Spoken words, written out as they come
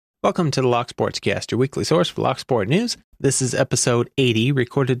Welcome to the Lock Sportscast, your weekly source for Lock Sport news. This is episode 80,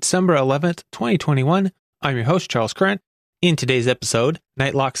 recorded December 11th, 2021. I'm your host, Charles Current. In today's episode,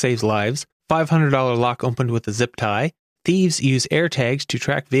 Night Lock saves lives, $500 lock opened with a zip tie, thieves use AirTags to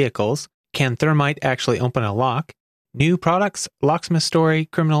track vehicles, can Thermite actually open a lock, new products, locksmith story,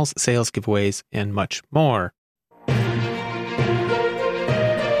 criminals, sales giveaways, and much more.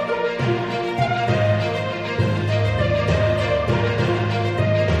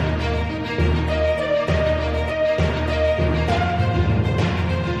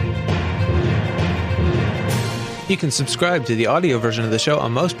 You can subscribe to the audio version of the show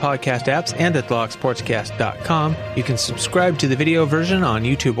on most podcast apps and at locksportscast.com. You can subscribe to the video version on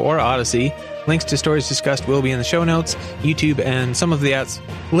YouTube or Odyssey. Links to stories discussed will be in the show notes. YouTube and some of the apps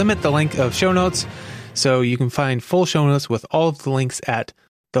limit the length of show notes, so you can find full show notes with all of the links at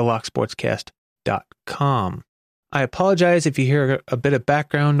thelocksportscast.com. I apologize if you hear a bit of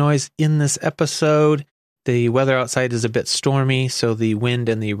background noise in this episode. The weather outside is a bit stormy, so the wind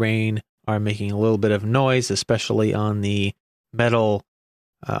and the rain are making a little bit of noise, especially on the metal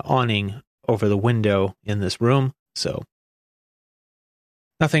awning over the window in this room. So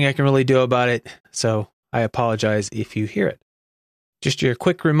nothing I can really do about it, so I apologize if you hear it. Just your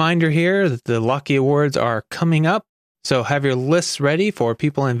quick reminder here that the Locky Awards are coming up, so have your lists ready for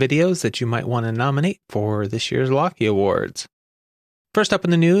people and videos that you might want to nominate for this year's Locky Awards. First up in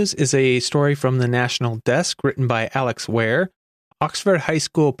the news is a story from the National Desk written by Alex Ware. Oxford High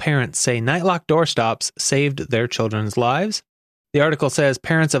School parents say night-lock doorstops saved their children's lives. The article says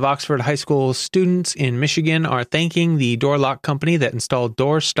parents of Oxford High School students in Michigan are thanking the door lock company that installed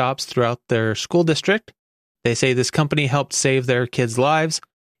door stops throughout their school district. They say this company helped save their kids' lives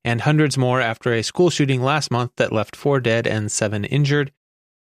and hundreds more after a school shooting last month that left 4 dead and 7 injured.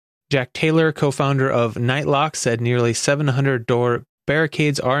 Jack Taylor, co-founder of Nightlock, said nearly 700 door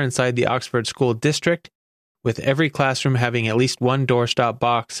barricades are inside the Oxford school district, with every classroom having at least one doorstop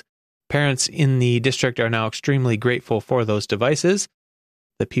box. Parents in the district are now extremely grateful for those devices.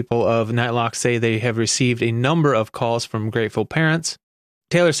 The people of Nightlock say they have received a number of calls from grateful parents.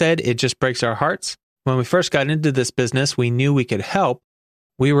 Taylor said, "It just breaks our hearts. When we first got into this business, we knew we could help.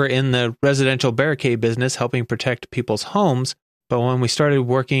 We were in the residential barricade business helping protect people's homes, but when we started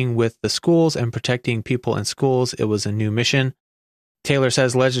working with the schools and protecting people in schools, it was a new mission." Taylor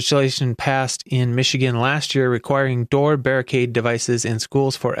says legislation passed in Michigan last year requiring door barricade devices in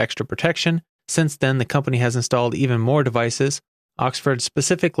schools for extra protection. Since then, the company has installed even more devices. Oxford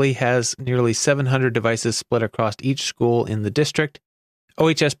specifically has nearly 700 devices split across each school in the district.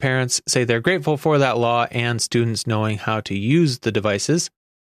 OHS parents say they're grateful for that law and students knowing how to use the devices.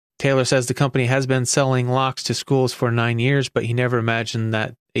 Taylor says the company has been selling locks to schools for 9 years, but he never imagined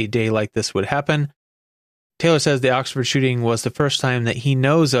that a day like this would happen. Taylor says the Oxford shooting was the first time that he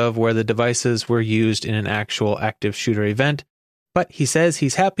knows of where the devices were used in an actual active shooter event, but he says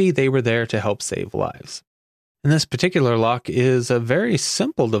he's happy they were there to help save lives. And this particular lock is a very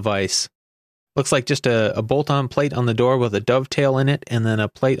simple device. Looks like just a bolt-on plate on the door with a dovetail in it, and then a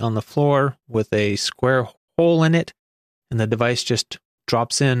plate on the floor with a square hole in it, and the device just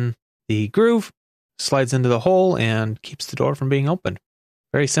drops in the groove, slides into the hole, and keeps the door from being opened.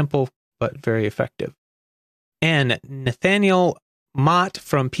 Very simple, but very effective. And Nathaniel Mott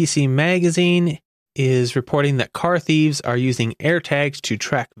from PC Magazine is reporting that car thieves are using AirTags to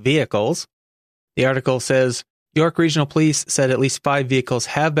track vehicles. The article says, York Regional Police said at least 5 vehicles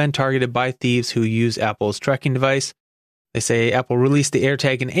have been targeted by thieves who use Apple's tracking device. They say Apple released the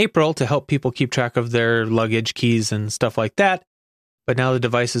AirTag in April to help people keep track of their luggage, keys, and stuff like that. But now the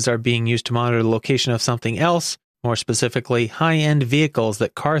devices are being used to monitor the location of something else, more specifically high-end vehicles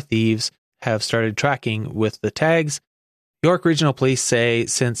that car thieves have started tracking with the tags. York Regional Police say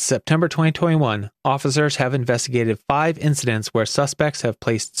since September 2021, officers have investigated 5 incidents where suspects have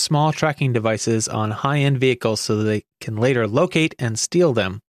placed small tracking devices on high-end vehicles so that they can later locate and steal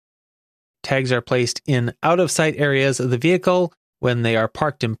them. Tags are placed in out-of-sight areas of the vehicle. When they are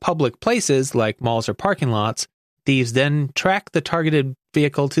parked in public places like malls or parking lots, thieves then track the targeted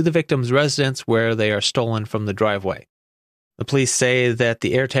vehicle to the victim's residence where they are stolen from the driveway. The police say that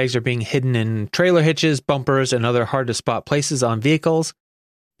the AirTags are being hidden in trailer hitches, bumpers, and other hard-to-spot places on vehicles.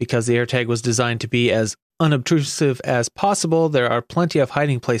 Because the AirTag was designed to be as unobtrusive as possible, there are plenty of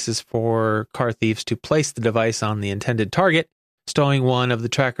hiding places for car thieves to place the device on the intended target. Stowing one of the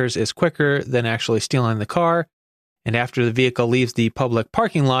trackers is quicker than actually stealing the car, and after the vehicle leaves the public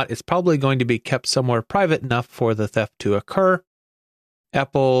parking lot, it's probably going to be kept somewhere private enough for the theft to occur.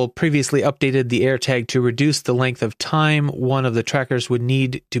 Apple previously updated the AirTag to reduce the length of time one of the trackers would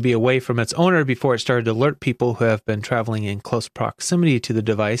need to be away from its owner before it started to alert people who have been traveling in close proximity to the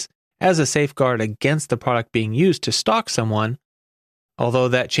device as a safeguard against the product being used to stalk someone. Although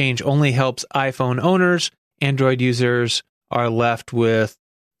that change only helps iPhone owners, Android users are left with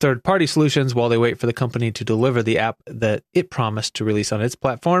third-party solutions while they wait for the company to deliver the app that it promised to release on its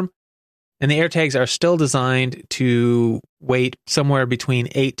platform. And the AirTags are still designed to wait somewhere between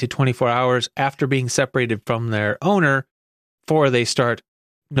 8 to 24 hours after being separated from their owner before they start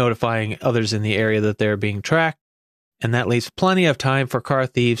notifying others in the area that they're being tracked. And that leaves plenty of time for car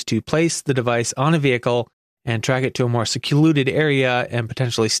thieves to place the device on a vehicle and track it to a more secluded area and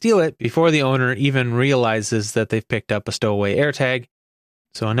potentially steal it before the owner even realizes that they've picked up a stowaway AirTag.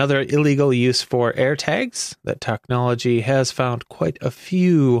 So another illegal use for AirTags. That technology has found quite a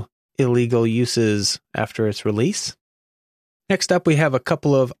few illegal uses after its release. Next up, we have a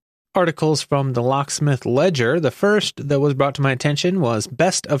couple of articles from the Locksmith Ledger. The first that was brought to my attention was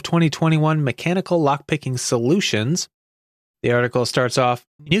Best of 2021 Mechanical Lockpicking Solutions. The article starts off,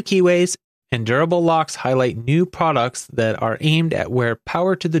 new keyways and durable locks highlight new products that are aimed at where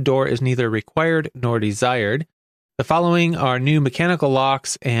power to the door is neither required nor desired. The following are new mechanical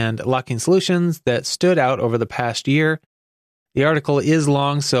locks and locking solutions that stood out over the past year. The article is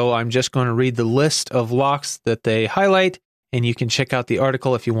long, so I'm just going to read the list of locks that they highlight, and you can check out the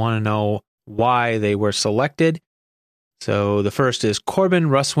article if you want to know why they were selected. So the first is Corbin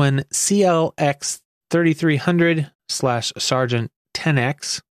Russwin CLX 3300/Sergeant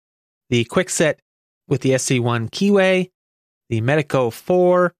 10X, the Quickset with the SC1 keyway, the Medico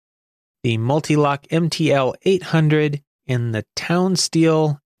 4, the Multilock MTL 800, and the Town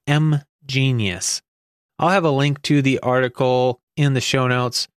Steel M Genius. I'll have a link to the article in the show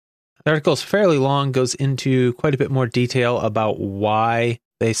notes. The article is fairly long, goes into quite a bit more detail about why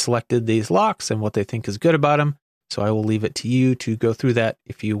they selected these locks and what they think is good about them. So I will leave it to you to go through that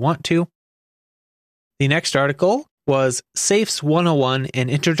if you want to. The next article was Safes 101, an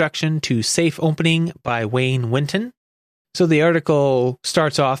introduction to safe opening by Wayne Winton. So the article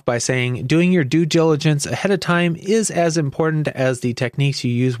starts off by saying, doing your due diligence ahead of time is as important as the techniques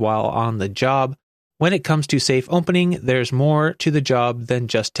you use while on the job. When it comes to safe opening, there's more to the job than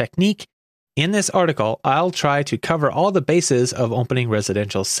just technique. In this article, I'll try to cover all the bases of opening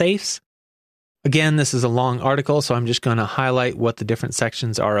residential safes. Again, this is a long article, so I'm just going to highlight what the different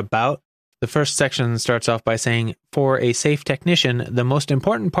sections are about. The first section starts off by saying, for a safe technician, the most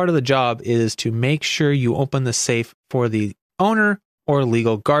important part of the job is to make sure you open the safe for the owner or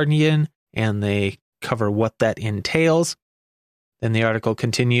legal guardian, and they cover what that entails. Then the article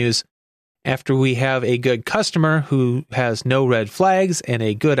continues, after we have a good customer who has no red flags and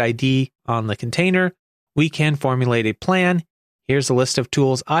a good ID on the container, we can formulate a plan. Here's a list of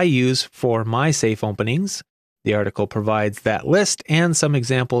tools I use for my safe openings. The article provides that list and some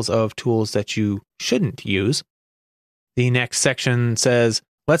examples of tools that you shouldn't use. The next section says,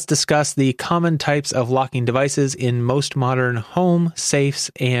 let's discuss the common types of locking devices in most modern home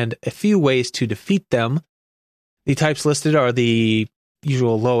safes and a few ways to defeat them. The types listed are the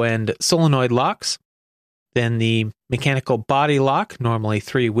usual low-end solenoid locks, then the mechanical body lock, normally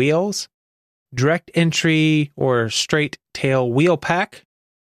 3 wheels, direct entry or straight tail wheel pack,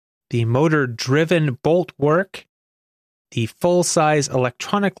 the motor-driven bolt work, the full-size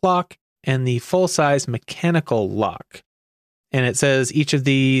electronic lock, and the full-size mechanical lock. And it says each of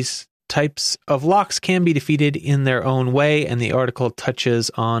these types of locks can be defeated in their own way, and the article touches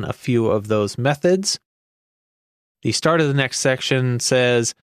on a few of those methods. The start of the next section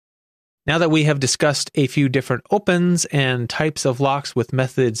says, now that we have discussed a few different opens and types of locks with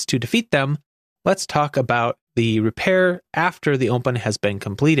methods to defeat them, let's talk about the repair after the open has been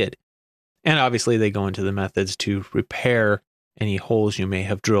completed. And obviously they go into the methods to repair any holes you may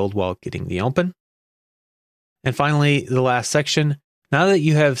have drilled while getting the open. And finally, the last section, now that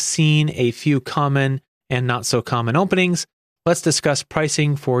you have seen a few common and not so common openings, let's discuss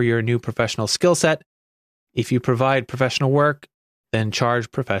pricing for your new professional skill set. If you provide professional work, then charge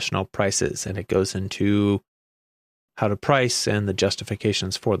professional prices. And it goes into how to price and the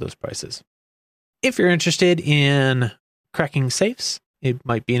justifications for those prices. If you're interested in cracking safes, it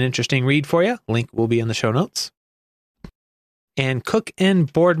might be an interesting read for you. Link will be in the show notes. And Cook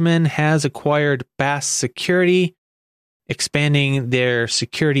and Boardman has acquired Bass Security, expanding their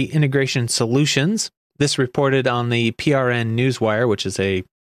security integration solutions. This reported on the PRN Newswire, which is a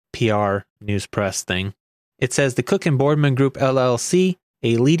PR news press thing. It says the Cook and Boardman Group LLC,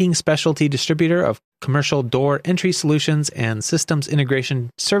 a leading specialty distributor of commercial door entry solutions and systems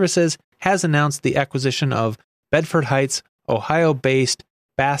integration services, has announced the acquisition of Bedford Heights, Ohio-based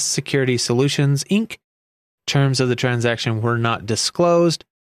Bass Security Solutions, Inc. Terms of the transaction were not disclosed.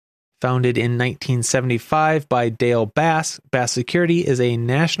 Founded in 1975 by Dale Bass, Bass Security is a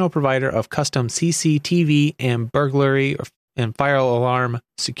national provider of custom CCTV and burglary and fire alarm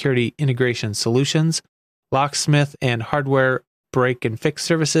security integration solutions, locksmith and hardware break and fix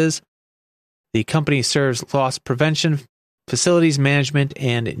services. The company serves loss prevention, facilities management,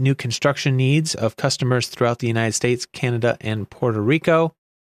 and new construction needs of customers throughout the United States, Canada, and Puerto Rico.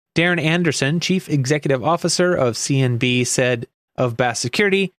 Darren Anderson, Chief Executive Officer of CNB, said of Bass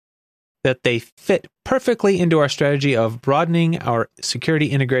Security that they fit perfectly into our strategy of broadening our security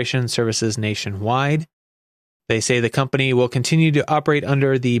integration services nationwide. They say the company will continue to operate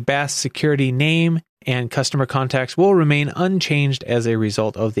under the Bass Security name, and customer contacts will remain unchanged as a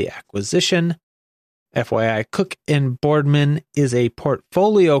result of the acquisition. FYI, Cook and Boardman is a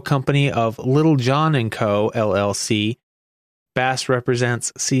portfolio company of Little John & Co., LLC. Bass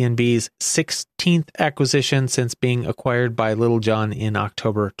represents CNB's 16th acquisition since being acquired by Little John in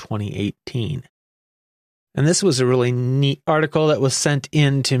October 2018. And this was a really neat article that was sent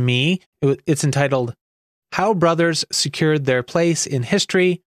in to me. It's entitled, How Brothers Secured Their Place in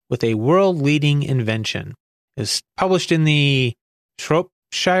History with a World-Leading Invention. It's published in the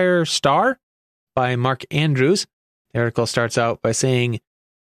Shropshire Star by Mark Andrews. The article starts out by saying,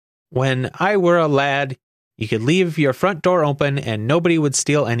 When I were a lad, you could leave your front door open and nobody would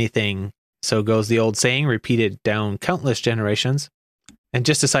steal anything. So goes the old saying, repeated down countless generations. And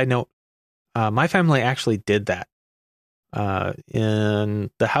just a side note, my family actually did that. In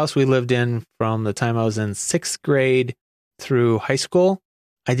the house we lived in from the time I was in 6th grade through high school,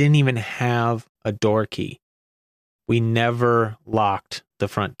 I didn't even have a door key. We never locked the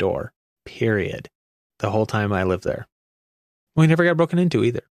front door, period, the whole time I lived there. We never got broken into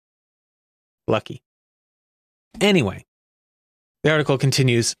either. Lucky. Anyway, the article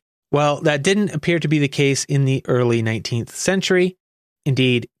continues, well, that didn't appear to be the case in the early 19th century.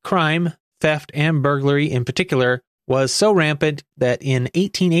 Indeed, crime, theft, and burglary in particular was so rampant that in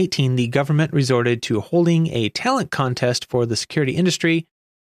 1818 the government resorted to holding a talent contest for the security industry.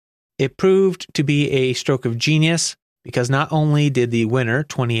 It proved to be a stroke of genius because not only did the winner,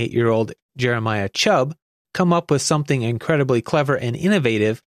 28-year-old Jeremiah Chubb, come up with something incredibly clever and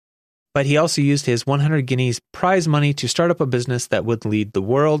innovative, but he also used his 100 guineas prize money to start up a business that would lead the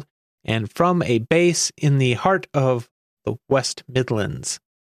world, and from a base in the heart of the West Midlands.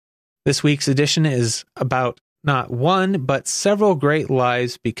 This week's edition is about not one, but several great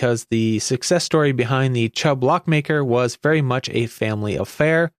lives because the success story behind the Chubb lockmaker was very much a family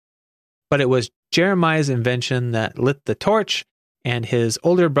affair, but it was Jeremiah's invention that lit the torch, and his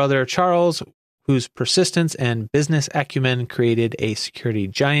older brother Charles, whose persistence and business acumen created a security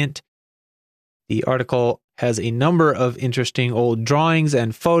giant. The article has a number of interesting old drawings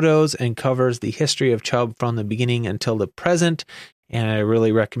and photos and covers the history of Chubb from the beginning until the present, and I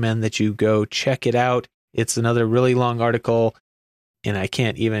really recommend that you go check it out. It's another really long article, and I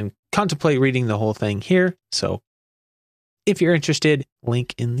can't even contemplate reading the whole thing here, so if you're interested,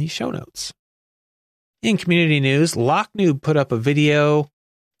 link in the show notes. In community news, LockNoob put up a video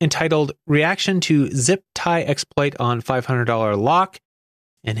entitled Reaction to Zip Tie Exploit on $500 Lock.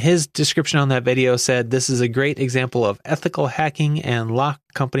 And his description on that video said, this is a great example of ethical hacking and lock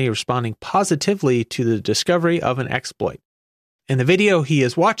company responding positively to the discovery of an exploit. And the video he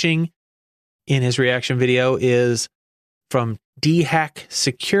is watching in his reaction video is from DHack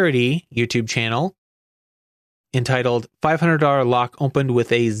Security YouTube channel entitled $500 Lock Opened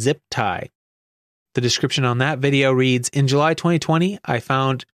with a Zip Tie. The description on that video reads, in July 2020, I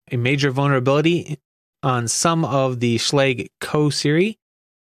found a major vulnerability on some of the Schlage Co series.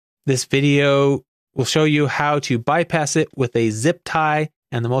 This video will show you how to bypass it with a zip tie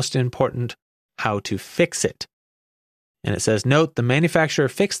and the most important, how to fix it. And it says, note, the manufacturer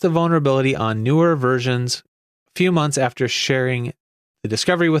fixed the vulnerability on newer versions a few months after sharing the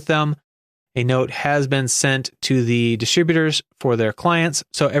discovery with them. A note has been sent to the distributors for their clients,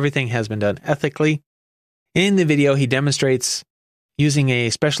 so everything has been done ethically. In the video, he demonstrates using a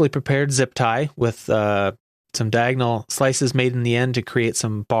specially prepared zip tie with some diagonal slices made in the end to create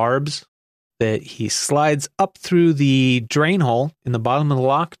some barbs that he slides up through the drain hole in the bottom of the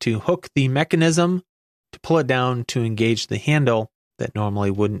lock to hook the mechanism to pull it down to engage the handle that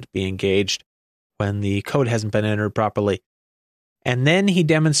normally wouldn't be engaged when the code hasn't been entered properly. And then he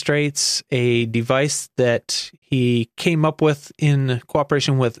demonstrates a device that he came up with in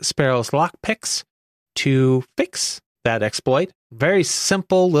cooperation with Sparrow's Lockpicks to fix that exploit. Very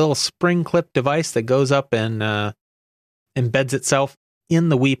simple little spring clip device that goes up and embeds itself in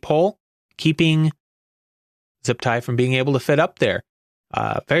the weep hole, keeping zip tie from being able to fit up there.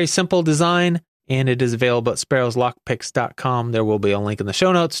 Very simple design, and it is available at sparrowslockpicks.com. There will be a link in the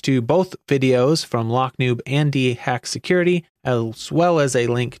show notes to both videos from LockNoob and DHack Security, as well as a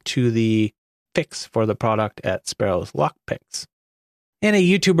link to the fix for the product at Sparrow's Lockpicks. And a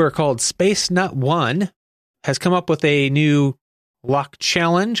YouTuber called SpaceNut1 has come up with a new lock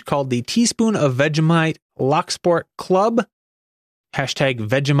challenge called the Teaspoon of Vegemite Lock Sport Club. Hashtag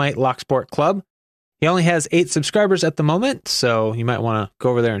Vegemite Lock Sport Club. He only has 8 subscribers at the moment, so you might want to go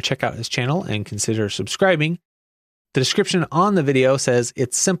over there and check out his channel and consider subscribing. The description on the video says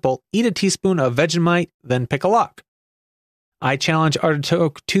it's simple. Eat a teaspoon of Vegemite, then pick a lock. I challenge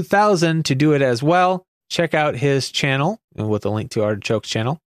Artichoke 2000 to do it as well. Check out his channel with a link to Artichoke's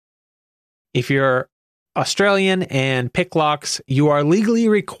channel. If you're Australian and pick locks, you are legally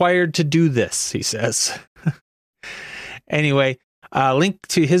required to do this, he says. Anyway, link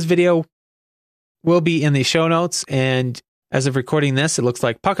to his video will be in the show notes. And as of recording this, it looks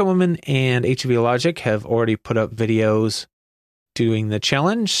like Pocket Woman and HV Logic have already put up videos doing the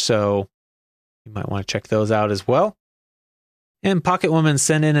challenge. So you might want to check those out as well. And Pocket Woman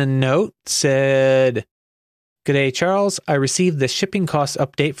sent in a note, said, "G'day, Charles. I received the shipping cost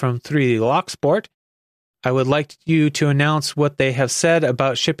update from 3D Locksport. I would like you to announce what they have said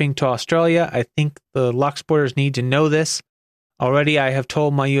about shipping to Australia. I think the Locksporters need to know this. Already, I have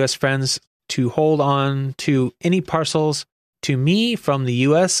told my U.S. friends to hold on to any parcels to me from the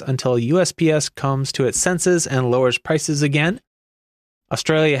U.S. until USPS comes to its senses and lowers prices again.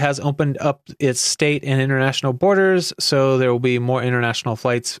 Australia has opened up its state and international borders, so there will be more international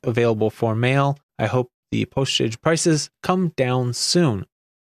flights available for mail. I hope the postage prices come down soon."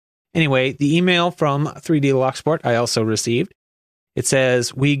 Anyway, the email from 3D Locksport I also received. It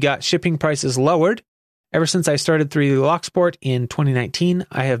says, "We got shipping prices lowered. Ever since I started 3D Locksport in 2019,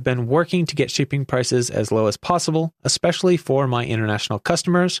 I have been working to get shipping prices as low as possible, especially for my international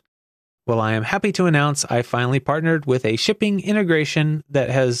customers. Well, I am happy to announce I finally partnered with a shipping integration that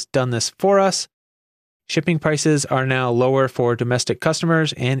has done this for us. Shipping prices are now lower for domestic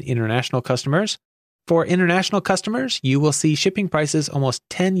customers and international customers. For international customers, you will see shipping prices almost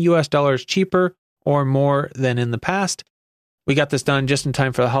 $10 cheaper or more than in the past. We got this done just in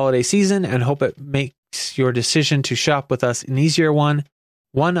time for the holiday season and hope it makes your decision to shop with us an easier one.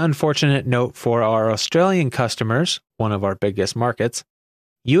 One unfortunate note for our Australian customers, one of our biggest markets.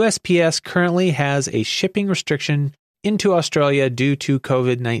 USPS currently has a shipping restriction into Australia due to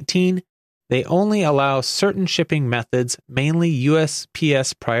COVID-19. They only allow certain shipping methods, mainly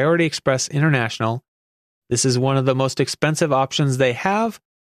USPS Priority Express International. This is one of the most expensive options they have.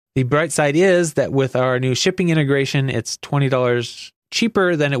 The bright side is that with our new shipping integration, it's $20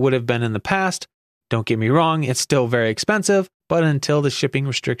 cheaper than it would have been in the past. Don't get me wrong, it's still very expensive, but until the shipping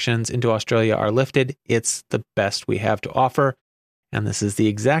restrictions into Australia are lifted, it's the best we have to offer. And this is the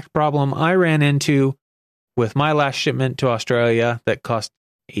exact problem I ran into with my last shipment to Australia that cost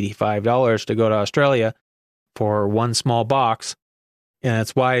 $85 to go to Australia for one small box. And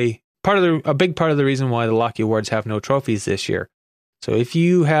that's why a big part of the reason why the Locky Awards have no trophies this year. So if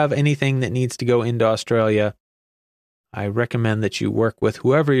you have anything that needs to go into Australia, I recommend that you work with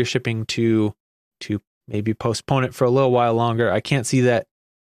whoever you're shipping to maybe postpone it for a little while longer. I can't see that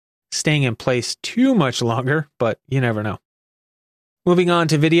staying in place too much longer, but you never know. Moving on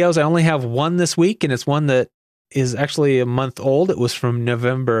to videos, I only have one this week, and it's one that is actually a month old. It was from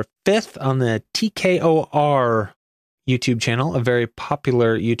November 5th on the TKOR YouTube channel, a very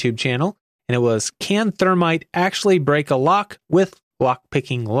popular YouTube channel. And it was, "Can Thermite actually break a lock with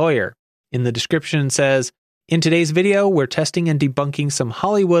Lockpicking Lawyer?" In the description says, "In today's video, we're testing and debunking some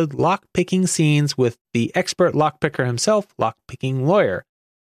Hollywood lockpicking scenes with the expert lockpicker himself, Lockpicking Lawyer.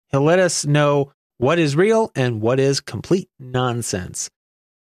 He'll let us know what is real and what is complete nonsense."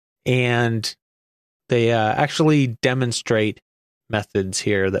 And they actually demonstrate methods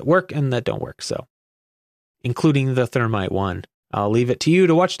here that work and that don't work, so including the Thermite one. I'll leave it to you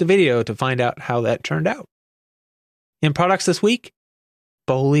to watch the video to find out how that turned out. In products this week,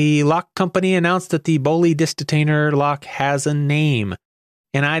 Boley Lock Company announced that the Boley disc detainer lock has a name,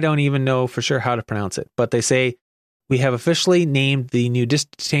 and I don't even know for sure how to pronounce it, but they say, "We have officially named the new disc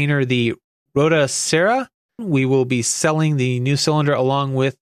detainer the Rotacera. We will be selling the new cylinder along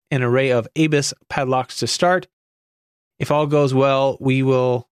with an array of ABIS padlocks to start. If all goes well, we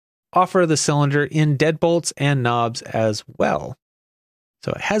will offer the cylinder in deadbolts and knobs as well."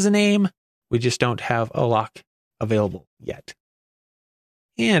 So it has a name, we just don't have a lock available yet.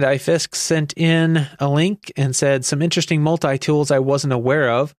 And iFisk sent in a link and said some interesting multi-tools I wasn't aware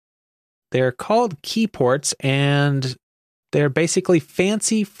of. They're called key ports, and they're basically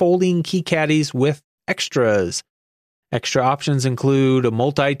fancy folding key caddies with extras. Extra options include a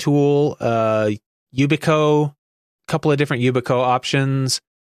multi-tool, Yubico, a couple of different Yubico options,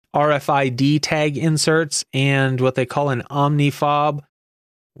 RFID tag inserts, and what they call an Omni fob,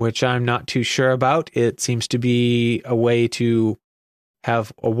 which I'm not too sure about. It seems to be a way to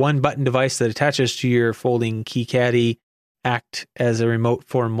have a one-button device that attaches to your folding key caddy, act as a remote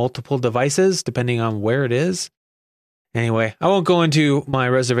for multiple devices, depending on where it is. Anyway, I won't go into my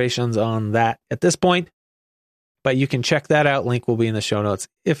reservations on that at this point, but you can check that out. Link will be in the show notes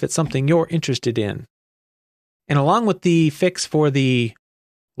if it's something you're interested in. And along with the fix for the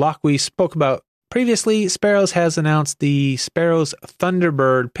lock we spoke about previously, Sparrows has announced the Sparrows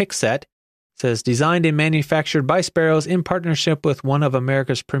Thunderbird pick set. It says, designed and manufactured by Sparrows in partnership with one of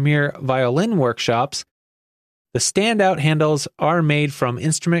America's premier violin workshops. The standout handles are made from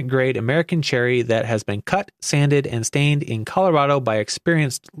instrument-grade American cherry that has been cut, sanded, and stained in Colorado by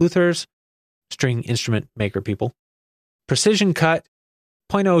experienced luthers, string instrument maker people. Precision cut,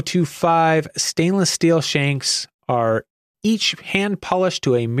 .025 stainless steel shanks are each hand-polished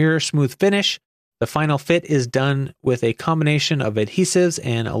to a mirror-smooth finish. The final fit is done with a combination of adhesives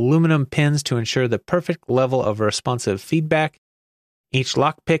and aluminum pins to ensure the perfect level of responsive feedback. Each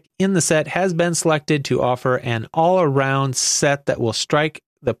lockpick in the set has been selected to offer an all-around set that will strike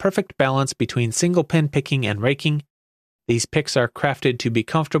the perfect balance between single pin picking and raking. These picks are crafted to be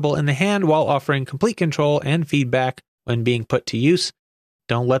comfortable in the hand while offering complete control and feedback when being put to use.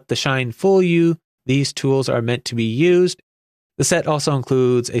 Don't let the shine fool you. These tools are meant to be used. The set also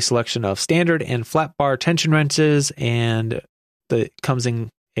includes a selection of standard and flat bar tension wrenches, and it comes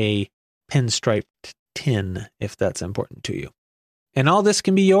in a pinstriped tin if that's important to you. And all this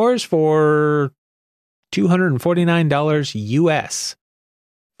can be yours for $249 US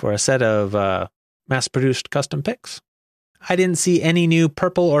for a set of mass-produced custom picks. I didn't see any new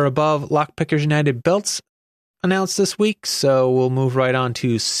purple or above Lockpickers United belts announced this week, so we'll move right on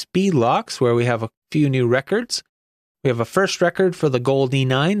to Speed Locks, where we have a few new records. We have a first record for the Gold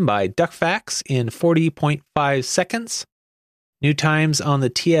E9 by Duckfax in 40.5 seconds. New times on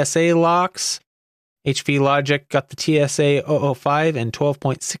the TSA locks. HV Logic got the TSA 005 in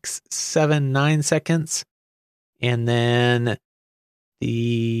 12.679 seconds. And then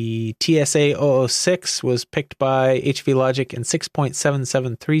the TSA 006 was picked by HV Logic in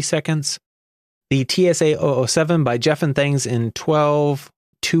 6.773 seconds. The TSA 007 by Jeff and Things in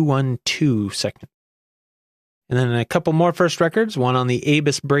 12.212 seconds. And then a couple more first records, one on the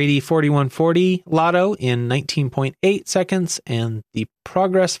Abus Brady 4140 Lotto in 19.8 seconds, and the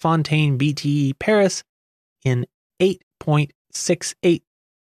Progress Fontaine BTE Paris in 8.68,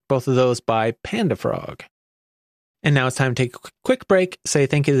 both of those by Panda Frog. And now it's time to take a quick break, say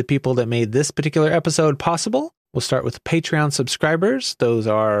thank you to the people that made this particular episode possible. We'll start with Patreon subscribers. Those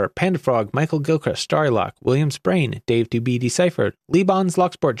are Panda Frog, Michael Gilchrist, Starrylock, Williams Brain, Dave to be Deciphered, Lebon's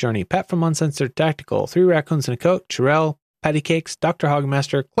Locksport Journey, Pat from Uncensored Tactical, Three Raccoons and a Coat, Chirel, Patty Cakes, Dr.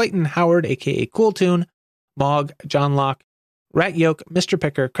 Hogmaster, Clayton Howard, aka Cool Tune, Mog, John Locke, Rat Yoke, Mr.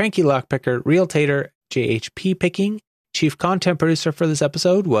 Picker, Cranky Lockpicker, Real Tater, JHP Picking. Chief content producer for this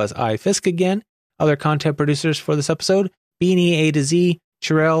episode was I Fisk again. Other content producers for this episode, Beanie A to Z,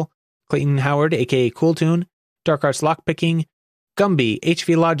 Chirel, Clayton Howard, aka Cool Tune, Dark Arts Lockpicking, Gumby,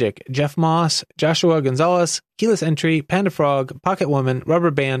 HV Logic, Jeff Moss, Joshua Gonzalez, Keyless Entry, Panda Frog, Pocket Woman, Rubber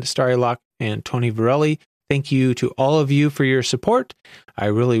Band, Starry Lock, and Tony Varelli. Thank you to all of you for your support. I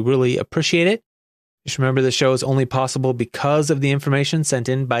really, really appreciate it. Just remember the show is only possible because of the information sent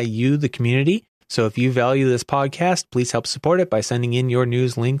in by you, the community. So if you value this podcast, please help support it by sending in your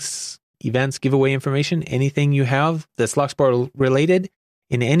news, links, events, giveaway information, anything you have that's Locksport related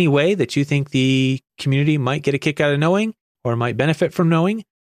in any way that you think the community might get a kick out of knowing or might benefit from knowing.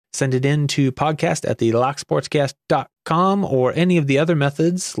 Send it in to podcast@thelocksportscast.com or any of the other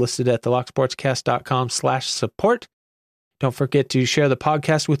methods listed at thelocksportscast.com/support. Don't forget to share the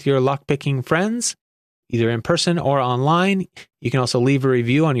podcast with your lockpicking friends, either in person or online. You can also leave a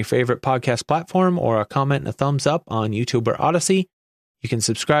review on your favorite podcast platform or a comment and a thumbs up on YouTube or Odyssey. You can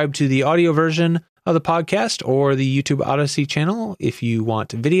subscribe to the audio version of the podcast or the YouTube Odyssey channel if you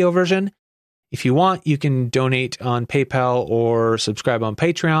want video version. If you want, you can donate on PayPal or subscribe on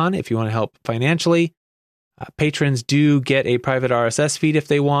Patreon if you want to help financially. Patrons do get a private RSS feed if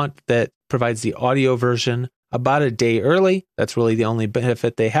they want that provides the audio version about a day early. That's really the only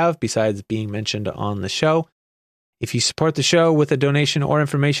benefit they have besides being mentioned on the show. If you support the show with a donation or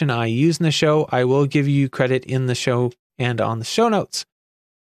information I use in the show, I will give you credit in the show and on the show notes.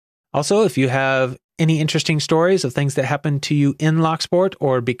 Also, if you have any interesting stories of things that happened to you in Locksport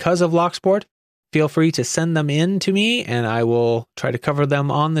or because of Locksport, feel free to send them in to me and I will try to cover them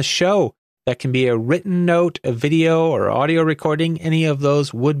on the show. That can be a written note, a video, or audio recording. Any of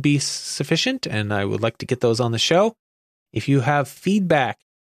those would be sufficient, and I would like to get those on the show. If you have feedback,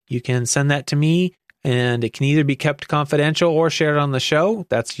 you can send that to me, and it can either be kept confidential or shared on the show.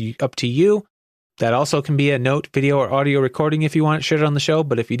 That's up to you. That also can be a note, video, or audio recording if you want it shared on the show.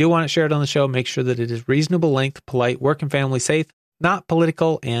 But if you do want it shared on the show, make sure that it is reasonable length, polite, work and family safe, not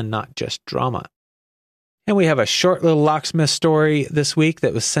political, and not just drama. And we have a short little locksmith story this week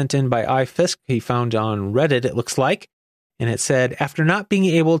that was sent in by iFisk. He found on Reddit, it looks like. And it said, after not being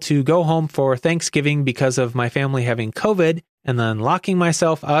able to go home for Thanksgiving because of my family having COVID, and then locking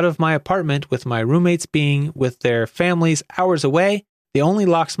myself out of my apartment with my roommates being with their families hours away, the only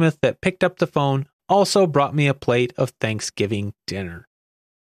locksmith that picked up the phone also brought me a plate of Thanksgiving dinner.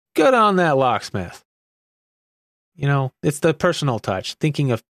 Good on that locksmith. You know, it's the personal touch,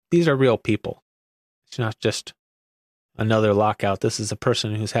 thinking of these are real people. It's not just another lockout. This is a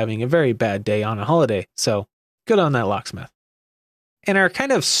person who's having a very bad day on a holiday. So good on that locksmith. And our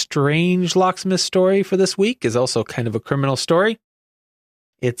kind of strange locksmith story for this week is also kind of a criminal story.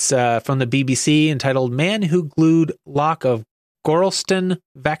 It's from the BBC entitled Man Who Glued Lock of Gorleston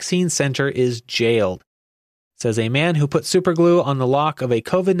Vaccine Center is Jailed. It says a man who put superglue on the lock of a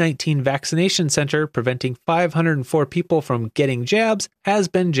COVID-19 vaccination center preventing 504 people from getting jabs has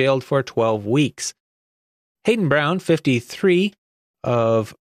been jailed for 12 weeks. Hayden Brown, 53,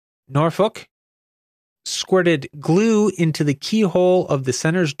 of Norfolk, squirted glue into the keyhole of the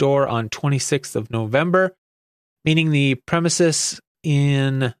center's door on 26th of November, meaning the premises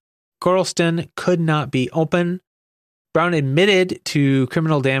in Gorleston could not be open. Brown admitted to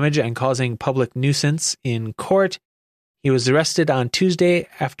criminal damage and causing public nuisance in court. He was arrested on Tuesday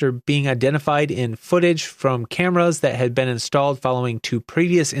after being identified in footage from cameras that had been installed following two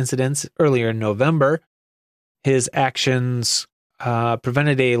previous incidents earlier in November. His actions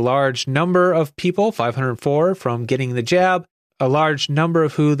prevented a large number of people, 504, from getting the jab, a large number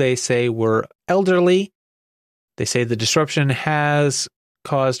of who they say were elderly. They say the disruption has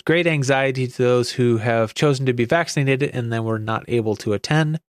caused great anxiety to those who have chosen to be vaccinated and then were not able to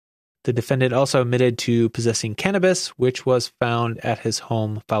attend. The defendant also admitted to possessing cannabis, which was found at his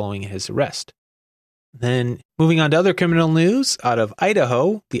home following his arrest. Then, moving on to other criminal news, out of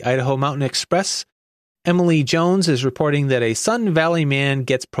Idaho, the Idaho Mountain Express, Emily Jones is reporting that a Sun Valley man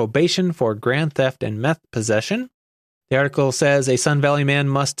gets probation for grand theft and meth possession. The article says a Sun Valley man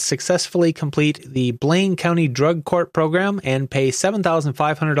must successfully complete the Blaine County Drug Court program and pay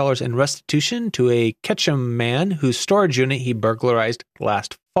 $7,500 in restitution to a Ketchum man whose storage unit he burglarized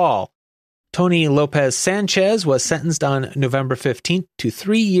last fall. Tony Lopez Sanchez was sentenced on November 15th to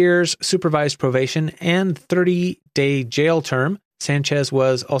 3 years supervised probation and 30-day jail term. Sanchez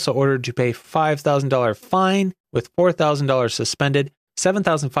was also ordered to pay $5,000 fine with $4,000 suspended,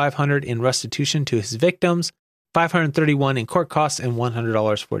 $7,500 in restitution to his victims, $531 in court costs, and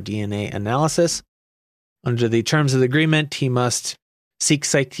 $100 for DNA analysis. Under the terms of the agreement, he must seek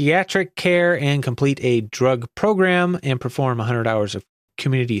psychiatric care and complete a drug program and perform 100 hours of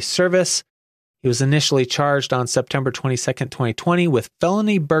community service. He was initially charged on September 22, 2020 with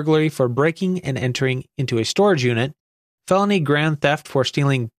felony burglary for breaking and entering into a storage unit, felony grand theft for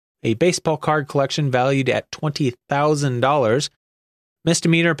stealing a baseball card collection valued at $20,000,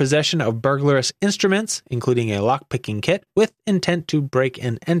 misdemeanor possession of burglarious instruments, including a lockpicking kit, with intent to break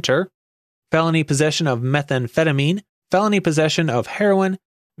and enter, felony possession of methamphetamine, felony possession of heroin,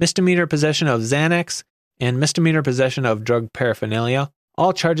 misdemeanor possession of Xanax, and misdemeanor possession of drug paraphernalia.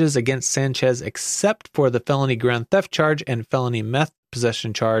 All charges against Sanchez except for the felony grand theft charge and felony meth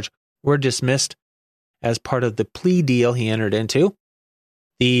possession charge were dismissed as part of the plea deal he entered into.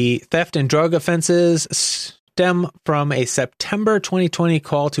 The theft and drug offenses stem from a September 2020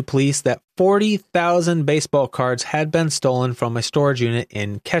 call to police that 40,000 baseball cards had been stolen from a storage unit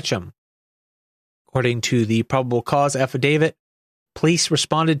in Ketchum. According to the probable cause affidavit, police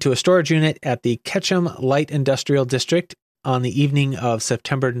responded to a storage unit at the Ketchum Light Industrial District on the evening of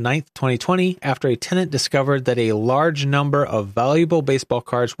September 9th, 2020, after a tenant discovered that a large number of valuable baseball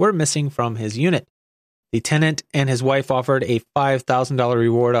cards were missing from his unit. The tenant and his wife offered a $5,000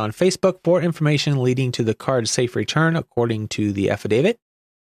 reward on Facebook for information leading to the card's safe return, according to the affidavit.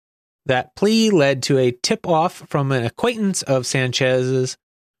 That plea led to a tip-off from an acquaintance of Sanchez's,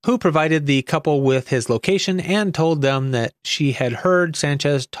 who provided the couple with his location and told them that she had heard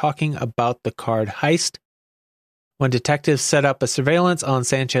Sanchez talking about the card heist. When detectives set up a surveillance on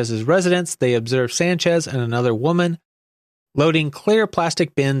Sanchez's residence, they observed Sanchez and another woman loading clear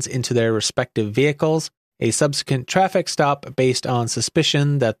plastic bins into their respective vehicles. A subsequent traffic stop based on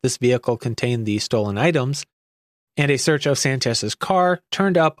suspicion that this vehicle contained the stolen items and a search of Sanchez's car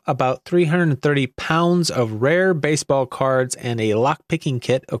turned up about 330 pounds of rare baseball cards and a lock-picking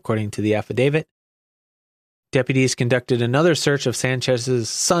kit, according to the affidavit. Deputies conducted another search of Sanchez's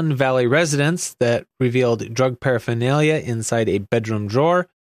Sun Valley residence that revealed drug paraphernalia inside a bedroom drawer.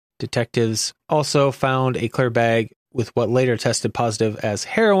 Detectives also found a clear bag with what later tested positive as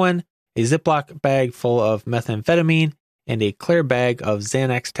heroin, a Ziploc bag full of methamphetamine, and a clear bag of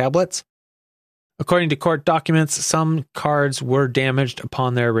Xanax tablets. According to court documents, some cards were damaged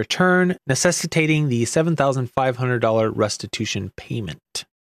upon their return, necessitating the $7,500 restitution payment.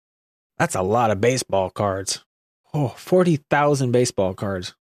 That's a lot of baseball cards. Oh, 40,000 baseball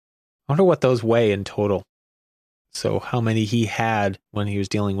cards. I wonder what those weigh in total. So how many he had when he was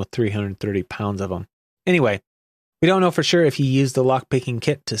dealing with 330 pounds of them. Anyway, we don't know for sure if he used the lockpicking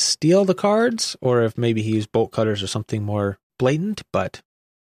kit to steal the cards or if maybe he used bolt cutters or something more blatant, but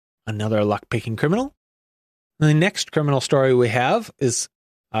another lockpicking criminal. And the next criminal story we have is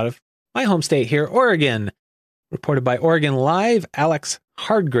out of my home state here, Oregon. Reported by Oregon Live, Alex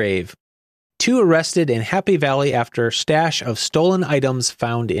Hardgrave. 2 arrested in Happy Valley after stash of stolen items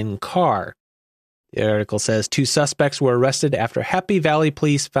found in car. The article says 2 suspects were arrested after Happy Valley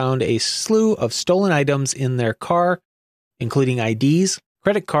police found a slew of stolen items in their car, including IDs,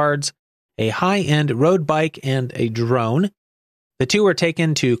 credit cards, a high-end road bike, and a drone. The 2 were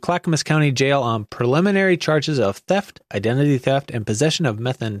taken to Clackamas County Jail on preliminary charges of theft, identity theft, and possession of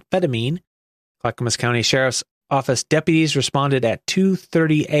methamphetamine. Clackamas County Sheriff's Office deputies responded at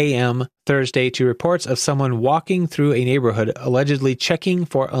 2:30 a.m. Thursday to reports of someone walking through a neighborhood allegedly checking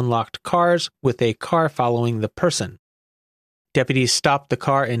for unlocked cars with a car following the person. Deputies stopped the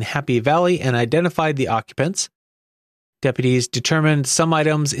car in Happy Valley and identified the occupants. Deputies determined some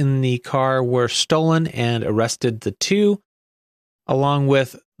items in the car were stolen and arrested the 2. Along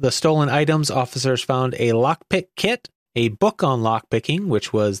with the stolen items, officers found a lockpick kit, a book on lockpicking,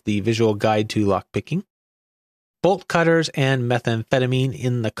 which was the visual guide to lockpicking, bolt cutters, and methamphetamine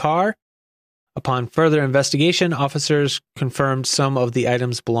in the car. Upon further investigation, officers confirmed some of the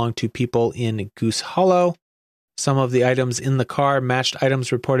items belonged to people in Goose Hollow. Some of the items in the car matched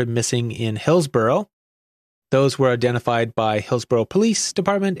items reported missing in Hillsborough. Those were identified by Hillsborough Police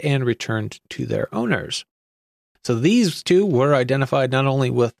Department and returned to their owners. So these 2 were identified not only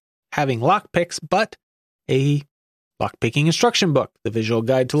with having lockpicks, but a lockpicking instruction book, the visual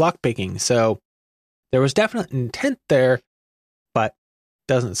guide to lockpicking. So there was definite intent there, but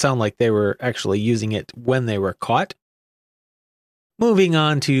doesn't sound like they were actually using it when they were caught. Moving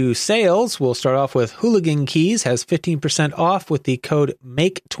on to sales, we'll start off with Hooligan Keys has 15% off with the code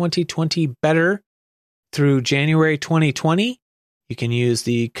MAKE2020BETTER through January 2020. You can use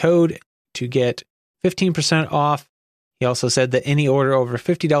the code to get 15% off. He also said that any order over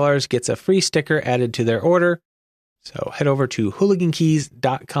 $50 gets a free sticker added to their order. So head over to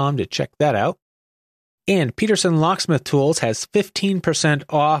hooligankeys.com to check that out. And Peterson Locksmith Tools has 15%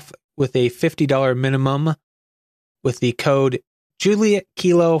 off with a $50 minimum with the code Juliet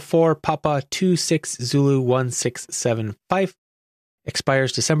Kilo 4 Papa 26 Zulu 1675.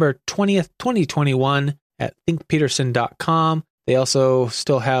 Expires December 20th, 2021 at thinkpeterson.com. They also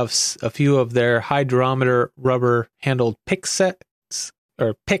still have a few of their hydrometer rubber handled pick sets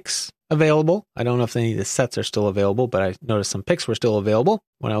or picks available. I don't know if any of the sets are still available, but I noticed some picks were still available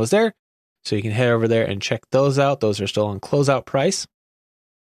when I was there. So you can head over there and check those out. Those are still on closeout price.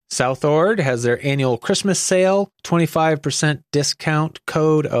 Southord has their annual Christmas sale, 25% discount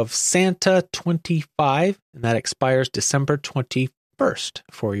code of Santa25, and that expires December 21st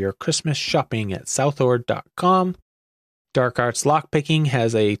for your Christmas shopping at southord.com. Dark Arts Lockpicking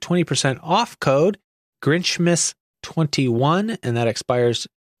has a 20% off code, Grinchmas21, and that expires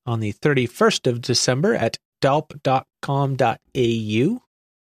on the 31st of December at dalp.com.au.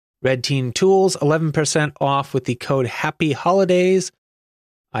 Red Team Tools, 11% off with the code Happy Holidays.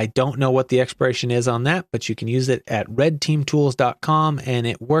 I don't know what the expiration is on that, but you can use it at redteamtools.com, and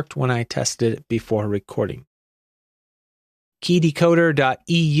it worked when I tested it before recording.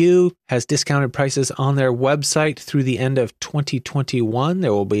 KeyDecoder.eu has discounted prices on their website through the end of 2021.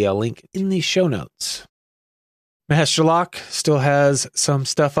 There will be a link in the show notes. Master Lock still has some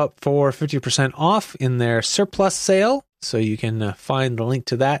stuff up for 50% off in their surplus sale, so you can find the link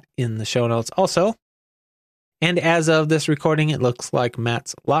to that in the show notes also. And as of this recording, it looks like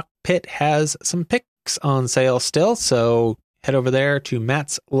Matt's Lock Pit has some picks on sale still, so head over there to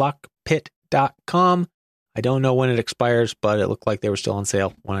mattslockpit.com. I don't know when it expires, but it looked like they were still on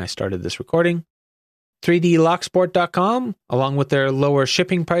sale when I started this recording. 3dlocksport.com, along with their lower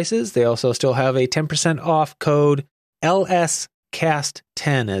shipping prices, they also still have a 10% off code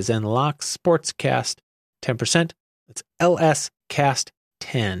LSCast10, as in Lock Sportscast 10%. That's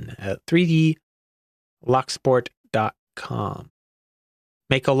LSCast10 at 3dlocksport.com.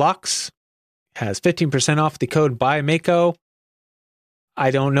 Mako Locks has 15% off the code by Mako.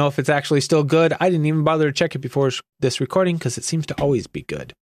 I don't know if it's actually still good. I didn't even bother to check it before this recording because it seems to always be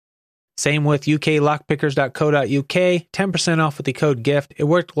good. Same with uklockpickers.co.uk, 10% off with the code GIFT. It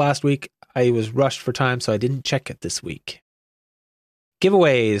worked last week. I was rushed for time, so I didn't check it this week.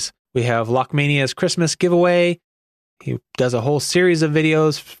 Giveaways. We have Lockmania's Christmas giveaway. He does a whole series of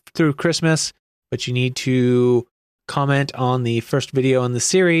videos through Christmas, but you need to comment on the first video in the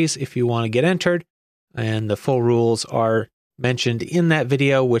series if you want to get entered. And the full rules are mentioned in that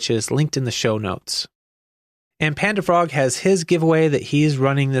video, which is linked in the show notes. And Panda Frog has his giveaway that he's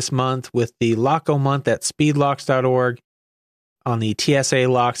running this month with the Locko month at speedlocks.org. On the TSA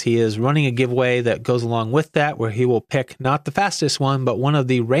locks, he is running a giveaway that goes along with that, where he will pick not the fastest one, but one of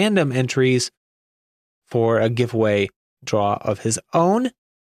the random entries for a giveaway draw of his own.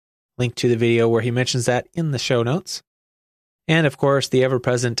 Link to the video where he mentions that in the show notes. And of course, the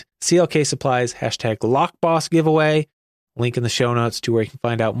ever-present CLK Supplies #LockBoss giveaway. Link in the show notes to where you can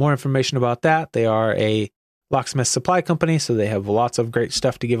find out more information about that. They are a locksmith supply company, so they have lots of great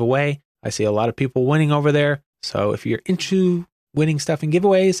stuff to give away. I see a lot of people winning over there. So if you're into winning stuff and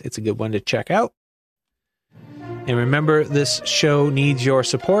giveaways, it's a good one to check out. And remember, this show needs your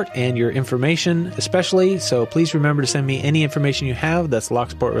support and your information especially, so please remember to send me any information you have that's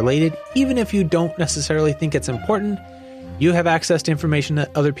Locksport related, even if you don't necessarily think it's important. You have access to information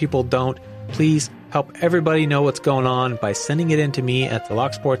that other people don't. Please help everybody know what's going on by sending it in to me at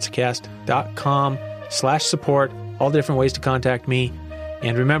thelocksportscast.com/support. All different ways to contact me.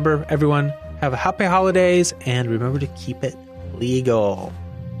 And remember, everyone, have a happy holidays, and remember to keep it legal.